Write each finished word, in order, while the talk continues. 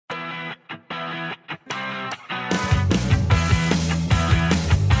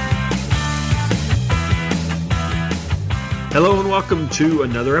Hello and welcome to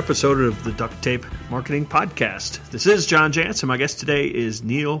another episode of the Duct Tape Marketing Podcast. This is Jantsch, and my guest today is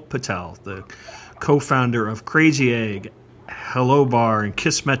Neil Patel, the co-founder of Crazy Egg, Hello Bar, and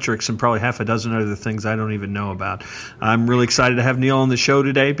Kissmetrics, and probably half a dozen other things I don't even know about. I'm really excited to have Neil on the show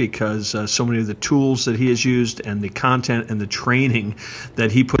today because so many of the tools that he has used and the content and the training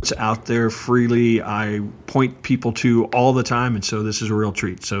that he puts out there freely, I point people to all the time, and so this is a real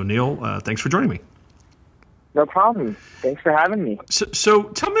treat. So Neil, thanks for joining me. No problem. Thanks for having me. So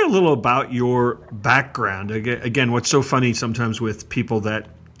tell me a little about your background. Again, what's so funny sometimes with people that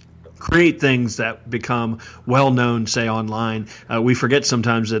create things that become well-known, say, online, we forget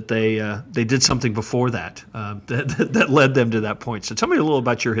sometimes that they did something before that that led them to that point. So tell me a little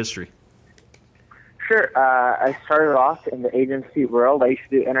about your history. Sure. I started off in the agency world. I used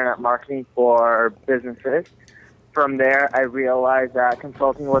to do internet marketing for businesses. From there, I realized that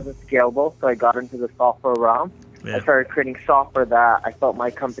consulting wasn't scalable, so I got into the software realm. Yeah. I started creating software that I felt my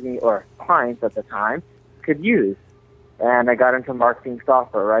company or clients at the time could use. And I got into marketing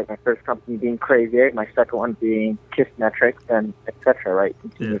software, right? My first company being Crazy Egg, my second one being Kissmetrics, and et cetera, right?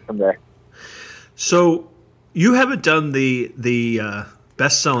 Continue from there. So you haven't done the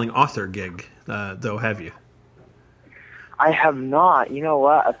best-selling author gig, though, have you? I have not. You know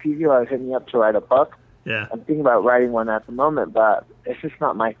what? A few people have hit me up to write a book. Yeah. I'm thinking about writing one at the moment, but it's just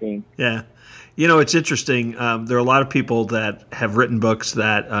not my thing. Yeah. You know, it's interesting. There are a lot of people that have written books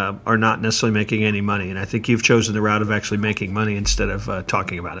that are not necessarily making any money, and I think you've chosen the route of actually making money instead of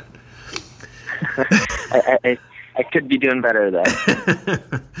talking about it. I could be doing better there.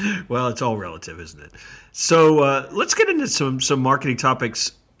 Well, it's all relative, isn't it? So let's get into some marketing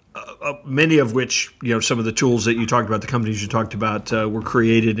topics. Many of which, you know, some of the tools that you talked about, the companies you talked about, were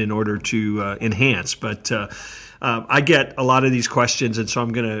created in order to enhance. But I get a lot of these questions, and so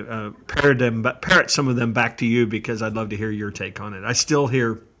I'm going to parrot some of them back to you because I'd love to hear your take on it. I still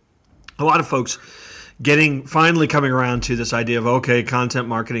hear a lot of folks finally coming around to this idea of, okay, content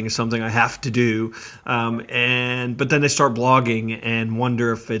marketing is something I have to do, but then they start blogging and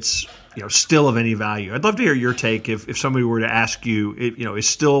wonder if it's still of any value. I'd love to hear your take if somebody were to ask you, is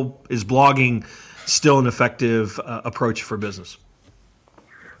blogging still an effective approach for business?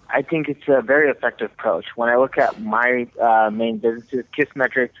 I think it's a very effective approach. When I look at my main businesses,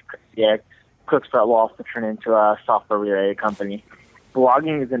 Kissmetrics, Cooks for will also turn into a software-related company.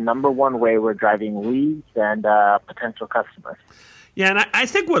 Blogging is the number one way we're driving leads and potential customers. Yeah, and I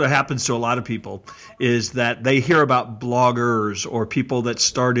think what happens to a lot of people is that they hear about bloggers or people that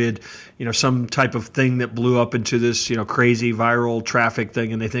started, some type of thing that blew up into this, crazy viral traffic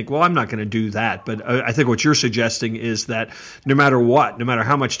thing, and they think, well, I'm not going to do that. But I think what you're suggesting is that no matter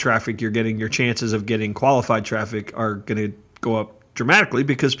how much traffic you're getting, your chances of getting qualified traffic are going to go up dramatically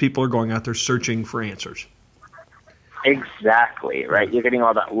because people are going out there searching for answers. Exactly, right? You're getting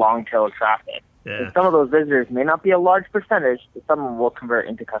all that long tail traffic. Yeah. And some of those visitors may not be a large percentage, but some of them will convert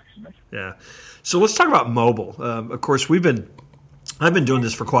into customers. Yeah. So let's talk about mobile. Of course, I've been doing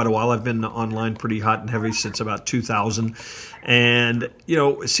this for quite a while. I've been online pretty hot and heavy since about 2000. And,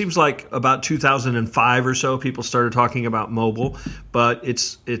 it seems like about 2005 or so, people started talking about mobile, but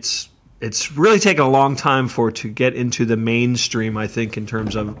it's really taken a long time for it to get into the mainstream, I think, in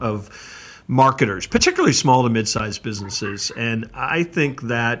terms of marketers, particularly small to mid-sized businesses. And I think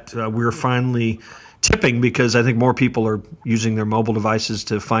that we're finally tipping because I think more people are using their mobile devices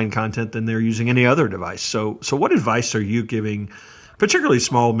to find content than they're using any other device. So what advice are you giving, particularly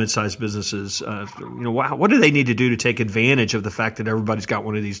small, mid-sized businesses? What do they need to do to take advantage of the fact that everybody's got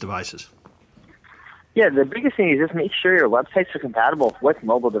one of these devices? Yeah, the biggest thing is just make sure your websites are compatible with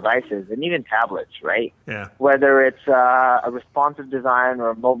mobile devices and even tablets, right? Yeah. Whether it's a responsive design or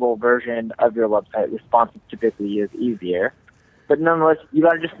a mobile version of your website, responsive typically is easier. But nonetheless, you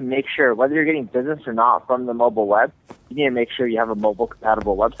got to just make sure, whether you're getting business or not from the mobile web, you need to make sure you have a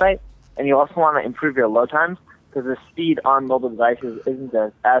mobile-compatible website. And you also want to improve your load times because the speed on mobile devices isn't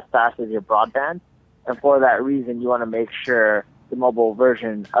as fast as your broadband. And for that reason, you want to make sure the mobile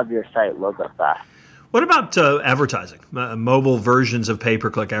version of your site loads up fast. What about advertising, mobile versions of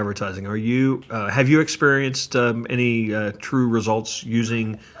pay-per-click advertising? Have you experienced any true results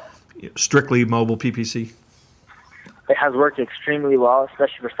using strictly mobile PPC? It has worked extremely well,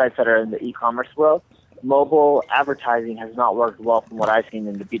 especially for sites that are in the e-commerce world. Mobile advertising has not worked well from what I've seen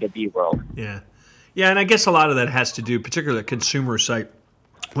in the B2B world. Yeah, and I guess a lot of that has to do, particularly a consumer site,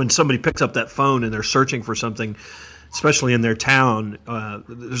 when somebody picks up that phone and they're searching for something, especially in their town,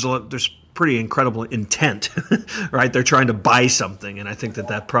 there's pretty incredible intent, right? They're trying to buy something, and I think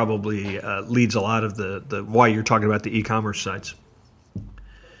that probably leads a lot of the why you're talking about the e-commerce sites.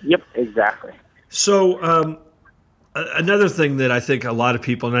 Yep, exactly. So Another thing that I think a lot of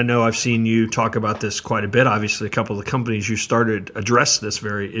people, and I know I've seen you talk about this quite a bit, obviously a couple of the companies you started address this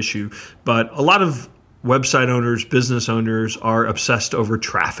very issue, but a lot of website owners, business owners are obsessed over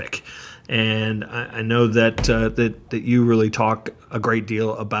traffic. And I know that that you really talk a great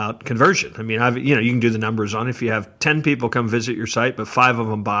deal about conversion. I mean, you can do the numbers on it. If you have 10 people come visit your site, but 5 of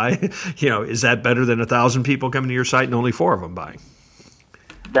them buy, is that better than 1,000 people coming to your site and only 4 of them buying?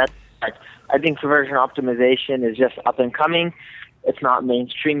 That's I think conversion optimization is just up and coming. It's not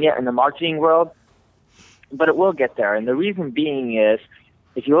mainstream yet in the marketing world, but it will get there. And the reason being is,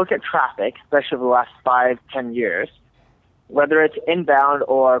 if you look at traffic, especially over the last 5-10 years, whether it's inbound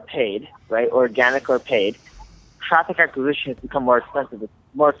or paid, right, organic or paid, traffic acquisition has become more expensive. It's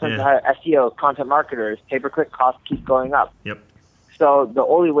more expensive to hire SEO, content marketers, pay-per-click costs keep going up. Yep. So the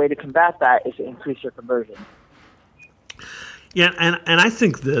only way to combat that is to increase your conversion. Yeah, and I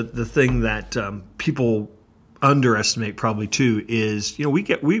think the thing that people underestimate probably too is,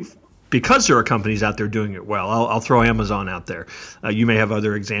 because there are companies out there doing it well. I'll throw Amazon out there. You may have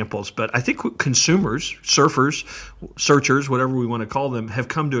other examples, but I think consumers, surfers, searchers, whatever we want to call them, have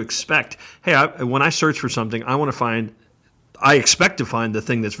come to expect, hey, when I search for something, I expect to find the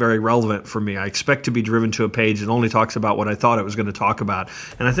thing that's very relevant for me. I expect to be driven to a page that only talks about what I thought it was going to talk about.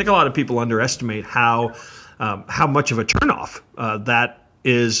 And I think a lot of people underestimate how much of a turnoff that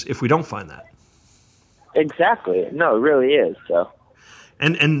is if we don't find that. Exactly. No, it really is. So.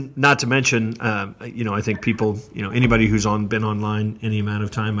 And not to mention, I think people, anybody who's been online any amount of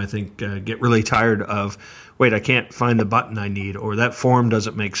time, I think get really tired of, wait, I can't find the button I need, or that form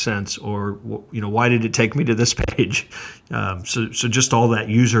doesn't make sense, or why did it take me to this page? So just all that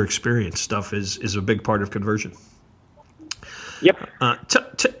user experience stuff is a big part of conversion. Yep.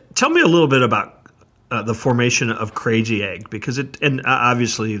 Tell me a little bit about the formation of Crazy Egg, because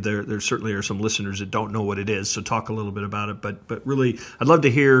obviously there certainly are some listeners that don't know what it is. So talk a little bit about it, but really I'd love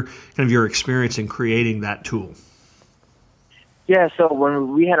to hear kind of your experience in creating that tool. Yeah. So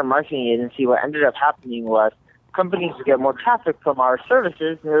when we had a marketing agency, what ended up happening was companies would get more traffic from our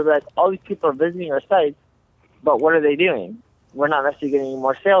services, and they're like, all these people are visiting our sites, but what are they doing? We're not necessarily getting any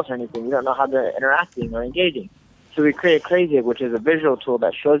more sales or anything. We don't know how they're interacting or engaging. So we created Crazy Egg, which is a visual tool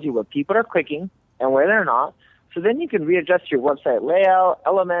that shows you what people are clicking and where they're not. So then you can readjust your website layout,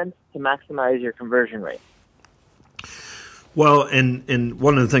 elements to maximize your conversion rate. Well, and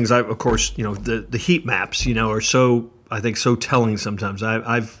one of the things of course, the heat maps, are so, I think, so telling sometimes.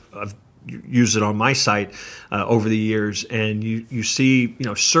 I've used it on my site over the years, and you see,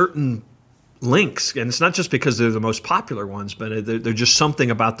 certain links, and it's not just because they're the most popular ones, but they're just something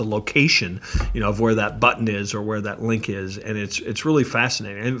about the location, of where that button is or where that link is, and it's really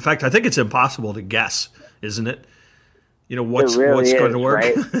fascinating. In fact, I think it's impossible to guess, isn't it? What's going to work.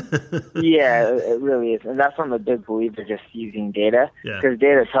 Right? Yeah, it really is, and that's one of the big believers, just using data, because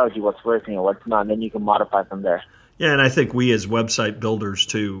data tells you what's working and what's not, and then you can modify from there. Yeah, and I think we as website builders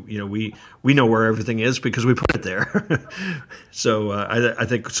too, we know where everything is because we put it there. So I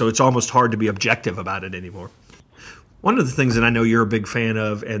think so. It's almost hard to be objective about it anymore. One of the things that I know you're a big fan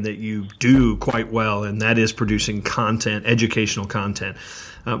of and that you do quite well, and that is producing content, educational content.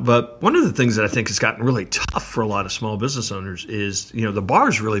 But one of the things that I think has gotten really tough for a lot of small business owners is, the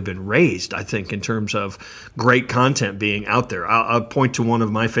bar's really been raised, I think, in terms of great content being out there. I'll point to one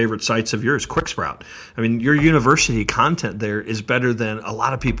of my favorite sites of yours, QuickSprout. I mean, your university content there is better than a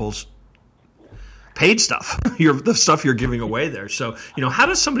lot of people's paid stuff, the stuff you're giving away there. So, how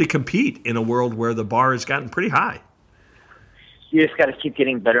does somebody compete in a world where the bar has gotten pretty high? You just got to keep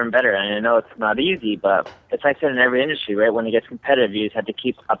getting better and better. And I know it's not easy, but it's like that in every industry, right? When it gets competitive, you just have to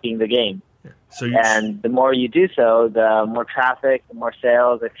keep upping the game. Yeah. And the more you do so, the more traffic, the more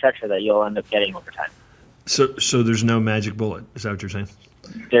sales, et cetera, that you'll end up getting over time. So there's no magic bullet. Is that what you're saying?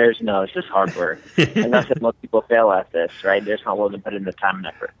 It's just hard work. And that's what most people fail at this, right? They're just not willing to put in the time and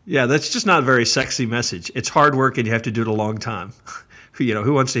effort. Yeah, that's just not a very sexy message. It's hard work and you have to do it a long time.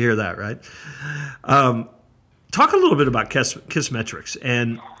 Who wants to hear that, right? Talk a little bit about KISS metrics.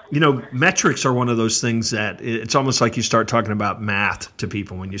 And, metrics are one of those things that it's almost like you start talking about math to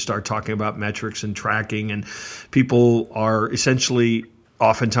people when you start talking about metrics and tracking. And people are essentially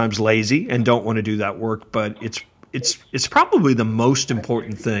oftentimes lazy and don't want to do that work. But it's probably the most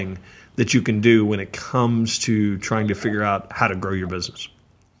important thing that you can do when it comes to trying to figure out how to grow your business.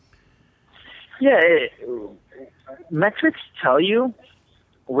 Yeah, metrics tell you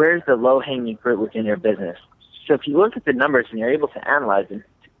where's the low-hanging fruit within your business. So if you look at the numbers and you're able to analyze them,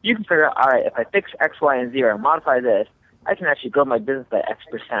 you can figure out, all right, if I fix X, Y, and Z or modify this, I can actually grow my business by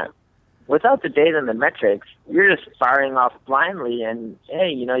X%. Without the data and the metrics, you're just firing off blindly, and,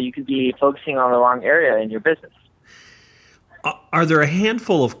 hey, you could be focusing on the wrong area in your business. Are there a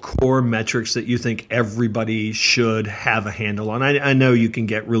handful of core metrics that you think everybody should have a handle on? I know you can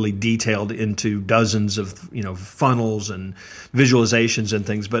get really detailed into dozens of funnels and visualizations and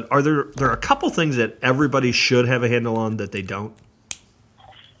things, but are there a couple things that everybody should have a handle on that they don't?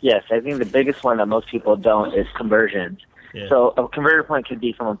 Yes, I think the biggest one that most people don't is conversions. Yeah. So a conversion point could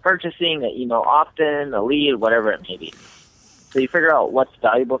be someone purchasing, an email opt-in, a lead, whatever it may be. So you figure out what's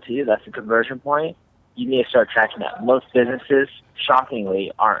valuable to you. That's a conversion point. You need to start tracking that. Most businesses,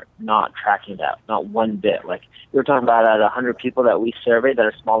 shockingly, are not tracking that, not one bit. Like we were talking about, out of 100 people that we surveyed that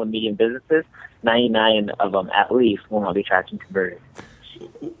are small and medium businesses, 99 of them at least will not be tracking conversions.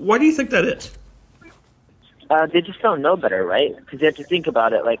 Why do you think that is? They just don't know better, right? Because you have to think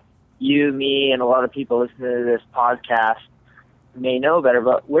about it. Like you, me, and a lot of people listening to this podcast may know better,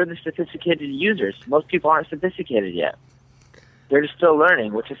 but we're the sophisticated users. Most people aren't sophisticated yet. They're just still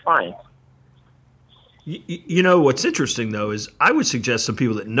learning, which is fine. You know, what's interesting, though, is I would suggest some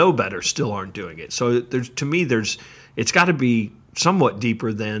people that know better still aren't doing it. So it's got to be somewhat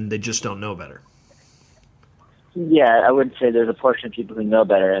deeper than they just don't know better. Yeah, I would say there's a portion of people who know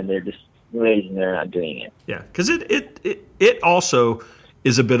better and they're just lazy and they're not doing it. Yeah, because it also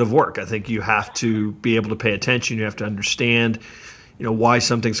is a bit of work. I think you have to be able to pay attention. You have to understand, why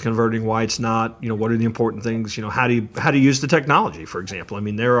something's converting, why it's not. What are the important things? How do you use the technology, for example? I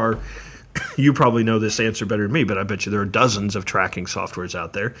mean, there are. You probably know this answer better than me, but I bet you there are dozens of tracking softwares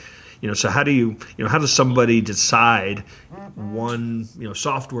out there. So how do you, how does somebody decide one,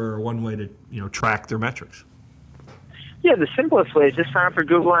 software or one way to, track their metrics? Yeah, the simplest way is just sign up for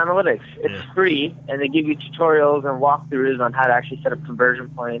Google Analytics. It's free, and they give you tutorials and walkthroughs on how to actually set up conversion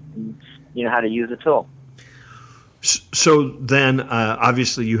points and, how to use the tool. So then,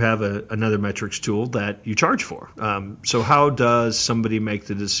 obviously, you have another metrics tool that you charge for. So how does somebody make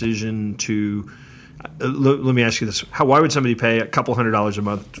the decision to let me ask you this. Why would somebody pay a couple $100 a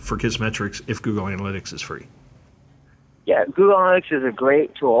month for Kissmetrics if Google Analytics is free? Yeah, Google Analytics is a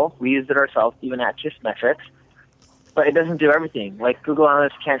great tool. We used it ourselves, even at Kissmetrics. But it doesn't do everything. Like Google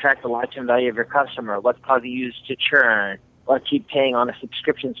Analytics can't track the lifetime value of your customer, what's causing you to churn, what keep paying on a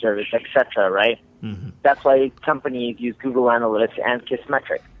subscription service, etc., right? Mm-hmm. That's why companies use Google Analytics and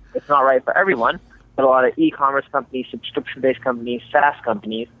Kissmetrics. It's not right for everyone, but a lot of e-commerce companies, subscription-based companies, SaaS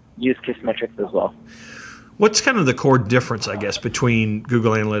companies use Kissmetrics as well. What's kind of the core difference, I guess, between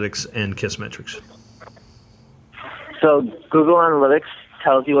Google Analytics and Kissmetrics? So Google Analytics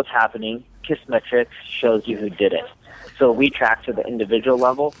tells you what's happening. Kissmetrics shows you who did it. So we track to the individual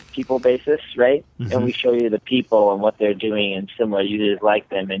level, people basis, right? Mm-hmm. And we show you the people and what they're doing and similar users like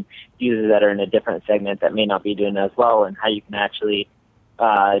them and users that are in a different segment that may not be doing as well, and how you can actually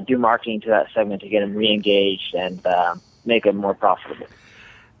do marketing to that segment to get them re-engaged and make it more profitable.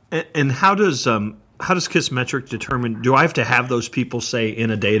 And how does Kissmetrics determine, do I have to have those people, say,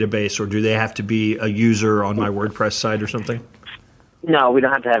 in a database, or do they have to be a user on my WordPress site or something? No, we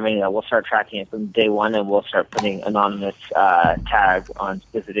don't have to have any of that. We'll start tracking it from day one, and we'll start putting anonymous tags on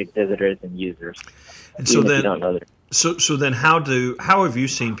specific visitors and users. And so then, don't know so then, how have you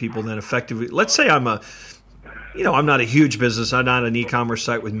seen people then effectively? Let's say I'm not a huge business. I'm not an e-commerce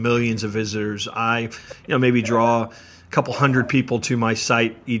site with millions of visitors. I, maybe draw a couple hundred people to my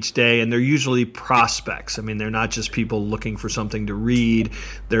site each day, and they're usually prospects. I mean, they're not just people looking for something to read.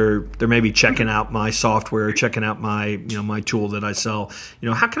 They're maybe checking out my software, checking out my my tool that I sell.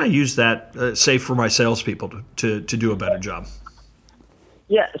 How can I use that, say, for my salespeople to do a better job?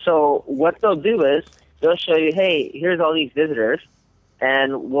 Yeah. So what they'll do is they'll show you, hey, here's all these visitors,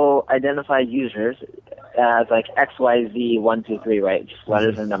 and we'll identify users as like XYZ 1, 2, 3, right? Just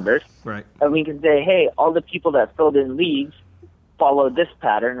letters and numbers. Right. And we can say, hey, all the people that filled in leads follow this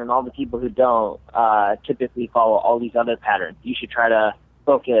pattern, and all the people who don't typically follow all these other patterns. You should try to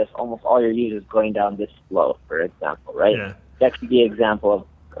focus almost all your users going down this flow, for example, right? Yeah. That could be an example of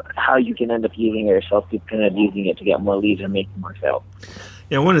how you can end up using it yourself. You can end up using it to get more leads or making more sales.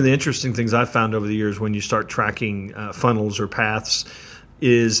 Yeah, one of the interesting things I've found over the years when you start tracking funnels or paths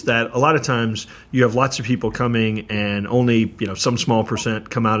is that a lot of times you have lots of people coming and only some small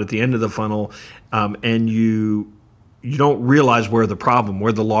percent come out at the end of the funnel, and you don't realize where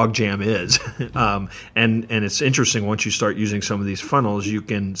the log jam is. And it's interesting, once you start using some of these funnels, you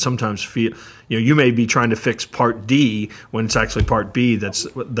can sometimes feel, you may be trying to fix part D when it's actually part B that's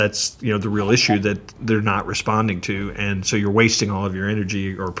the real issue that they're not responding to, and so you're wasting all of your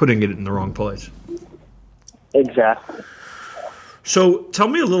energy or putting it in the wrong place. Exactly. So tell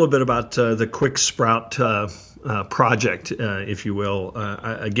me a little bit about the Quick Sprout project, if you will.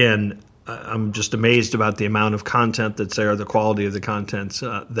 Again, I'm just amazed about the amount of content that's there, the quality of the content's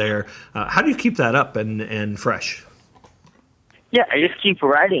there. How do you keep that up and fresh? Yeah, I just keep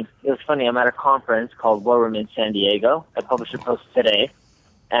writing. It was funny. I'm at a conference called War Room in San Diego. I published a post today,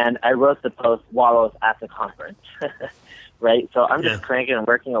 and I wrote the post while I was at the conference. Right? So I'm just cranking and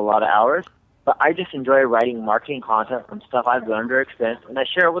working a lot of hours, but I just enjoy writing marketing content from stuff I've learned or experienced, and I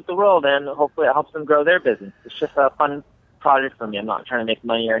share it with the world, and hopefully it helps them grow their business. It's just a fun project for me. I'm not trying to make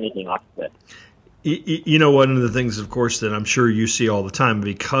money or anything off of it. You know, one of the things, of course, that I'm sure you see all the time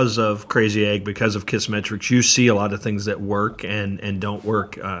because of Crazy Egg, because of Kissmetrics, you see a lot of things that work and don't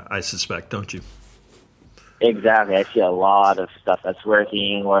work, I suspect, don't you? Exactly. I see a lot of stuff that's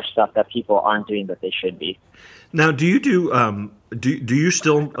working or stuff that people aren't doing that they should be. Now, do you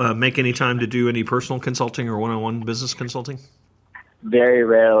still make any time to do any personal consulting or one-on-one business consulting? Very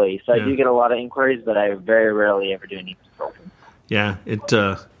rarely. So I do get a lot of inquiries, but I very rarely ever do any consulting. Yeah, it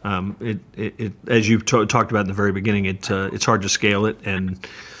as you talked about in the very beginning, it's hard to scale it, and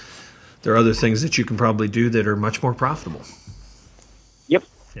there are other things that you can probably do that are much more profitable. Yep.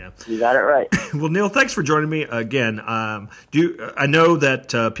 Yeah, you got it right. Well, Neil, thanks for joining me again. I know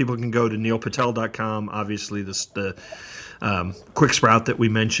that people can go to neilpatel.com. Obviously, the Quick Sprout that we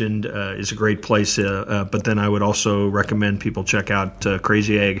mentioned is a great place, but then I would also recommend people check out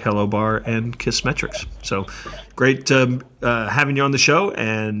Crazy Egg, Hello Bar, and Kissmetrics. So great having you on the show,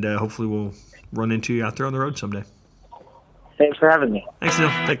 and hopefully we'll run into you out there on the road someday. Thanks for having me. Thanks,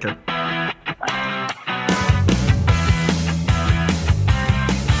 Neil. Take care.